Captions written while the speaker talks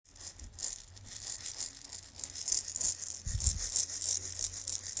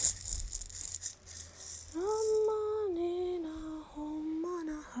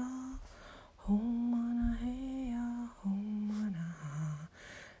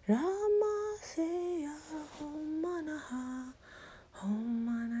Rama Heya Homana Ha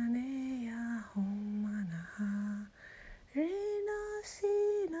Homana Neya Homana Ha Rena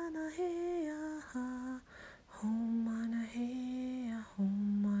Sinana Heya Ha Homana Heya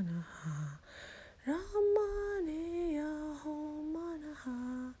Homana Ha Rama Neya Homana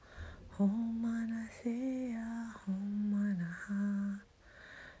Ha Homana Seya Homana Ha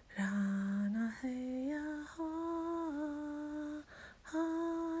Rana Heya Ha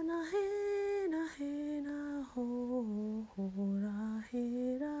Hana Hena Hena Ho Ra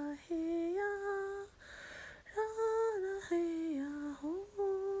Hera Heya Rana Heya Ho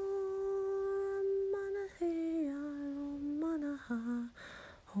Mana Heya Mana Ha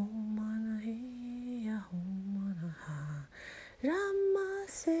Homana Heya Homana Ha Rama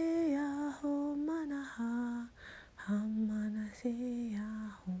Seya Homana Ha Hamana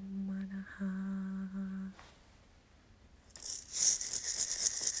Seya Homana Ha.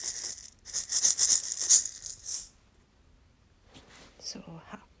 So